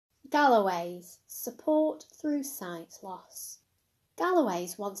Galloway's Support Through Sight Loss.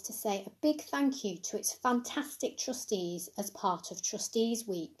 Galloway's wants to say a big thank you to its fantastic trustees as part of Trustees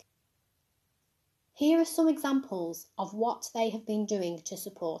Week. Here are some examples of what they have been doing to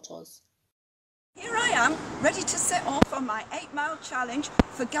support us. Here I am, ready to set off on my 8-mile challenge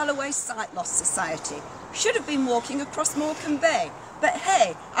for Galloway Sight Loss Society. Should have been walking across Morecambe Bay, but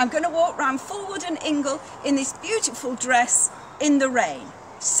hey, I'm going to walk round Fulwood and Ingle in this beautiful dress in the rain.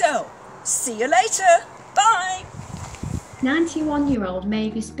 So, see you later. Bye. 91-year-old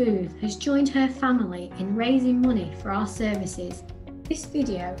Mavis Booth has joined her family in raising money for our services. This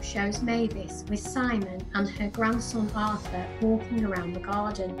video shows Mavis with Simon and her grandson Arthur walking around the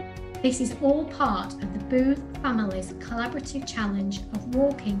garden. This is all part of the Booth family's collaborative challenge of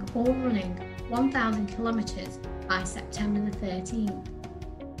walking or running 1,000 kilometres by September the 13th.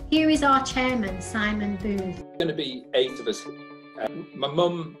 Here is our chairman, Simon Booth. There's going to be 8 of us. My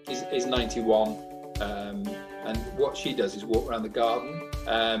mum is 91, and what she does is walk around the garden.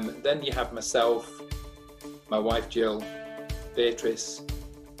 Then you have myself, my wife Jill, Beatrice,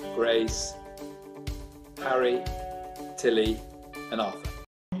 Grace, Harry, Tilly and Arthur.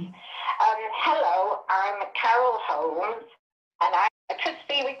 Hello, I'm Carol Holmes and I'm a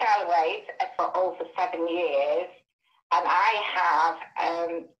trustee with Galloway's for over 7 years, and I have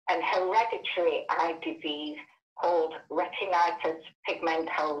an hereditary eye disease called retinitis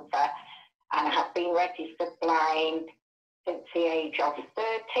pigmentosa, and I have been registered blind since the age of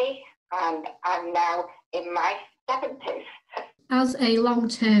 30, and I'm now in my 70s. As a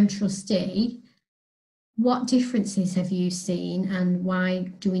long-term trustee, what differences have you seen and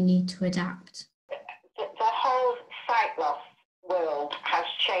why do we need to adapt? The whole sight loss world has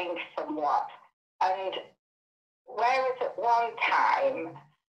changed somewhat, and whereas at one time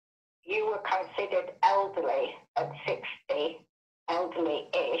you were considered elderly at 60,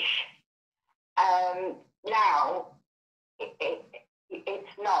 elderly-ish, now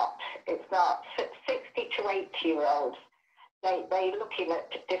it's not. 60 to 80-year-olds, they're looking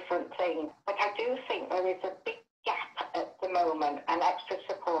at different things. But I do think there is a big gap at the moment, and extra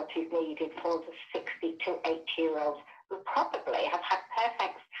support is needed for the 60 to 80-year-olds who probably have had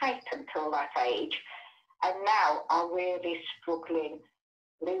perfect sight until that age and now are really struggling,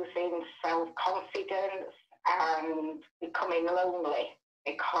 losing self-confidence and becoming lonely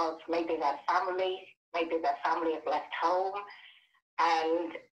because maybe their family have left home,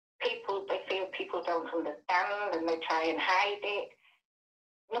 and they feel people don't understand and they try and hide it.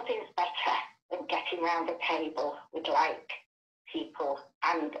 Nothing's better than getting round a table with like people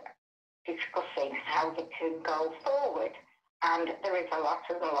and discussing how they can go forward. And there is lots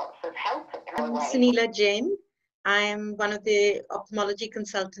of help at Galloway. I'm Sunila Jain. I am one of the ophthalmology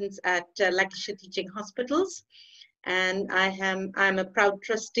consultants at Lancashire Teaching Hospitals, and I'm a proud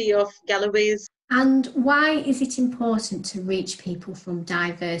trustee of Galloway's. And why is it important to reach people from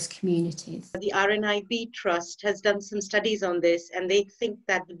diverse communities? The RNIB Trust has done some studies on this, and they think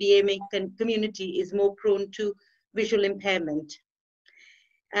that the BMA community is more prone to visual impairment.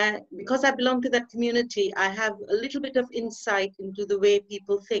 Because I belong to that community, I have a little bit of insight into the way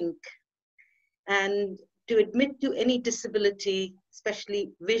people think. And to admit to any disability,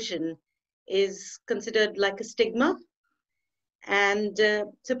 especially vision, is considered like a stigma. And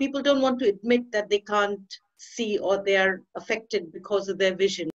so people don't want to admit that they can't see or they are affected because of their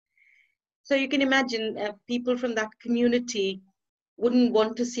vision. So you can imagine people from that community wouldn't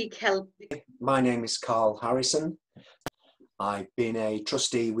want to seek help. My name is Carl Harrison. I've been a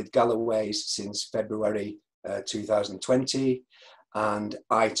trustee with Galloway's since February 2020, and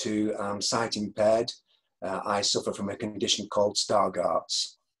I too am sight impaired. I suffer from a condition called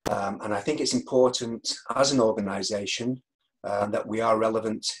Stargardt's. And I think it's important as an organisation that we are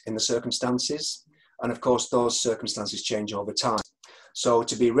relevant in the circumstances. And of course, those circumstances change over time. So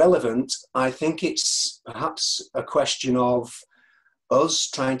to be relevant, I think it's perhaps a question of us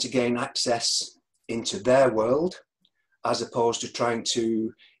trying to gain access into their world, as opposed to trying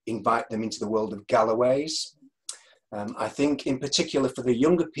to invite them into the world of Galloway's. I think in particular for the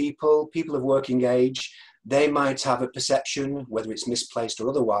younger people of working age, they might have a perception, whether it's misplaced or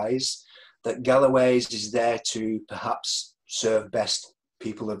otherwise, that Galloway's is there to perhaps serve best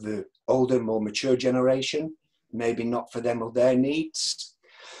people of the older, more mature generation, maybe not for them or their needs.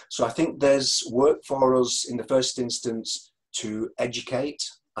 So I think there's work for us in the first instance to educate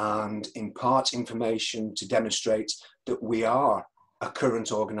and impart information to demonstrate that we are a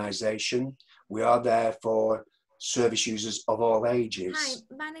current organisation. We are there for service users of all ages.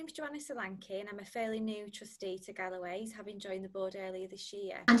 Hi, my name's Joanna Solanke and I'm a fairly new trustee to Galloway's, having joined the board earlier this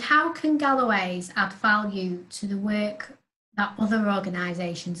year. And how can Galloway's add value to the work that other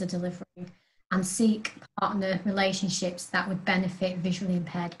organisations are delivering and seek partner relationships that would benefit visually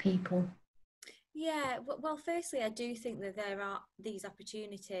impaired people? Yeah, well, firstly, I do think that there are these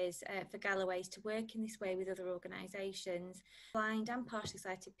opportunities for Galloways to work in this way with other organisations. Blind and partially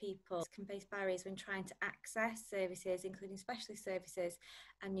sighted people can face barriers when trying to access services, including specialist services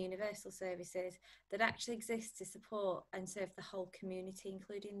and universal services that actually exist to support and serve the whole community,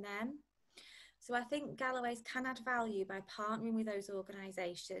 including them. So I think Galloways can add value by partnering with those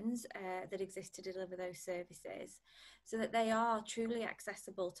organisations that exist to deliver those services, so that they are truly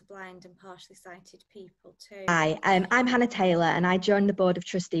accessible to blind and partially sighted people too. Hi, I'm Hannah Taylor and I joined the Board of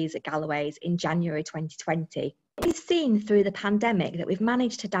Trustees at Galloway's in January 2020. We've seen through the pandemic that we've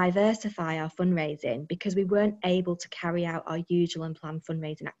managed to diversify our fundraising because we weren't able to carry out our usual and planned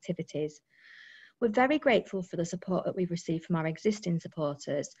fundraising activities. We're very grateful for the support that we've received from our existing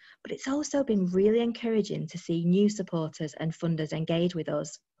supporters, but it's also been really encouraging to see new supporters and funders engage with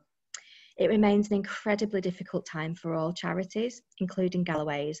us. It remains an incredibly difficult time for all charities, including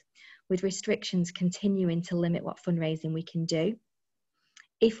Galloway's, with restrictions continuing to limit what fundraising we can do.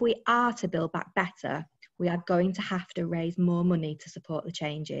 If we are to build back better, we are going to have to raise more money to support the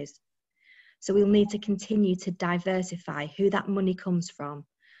changes. So we'll need to continue to diversify who that money comes from,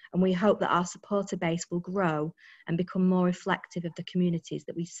 and we hope that our supporter base will grow and become more reflective of the communities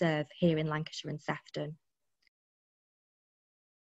that we serve here in Lancashire and Sefton.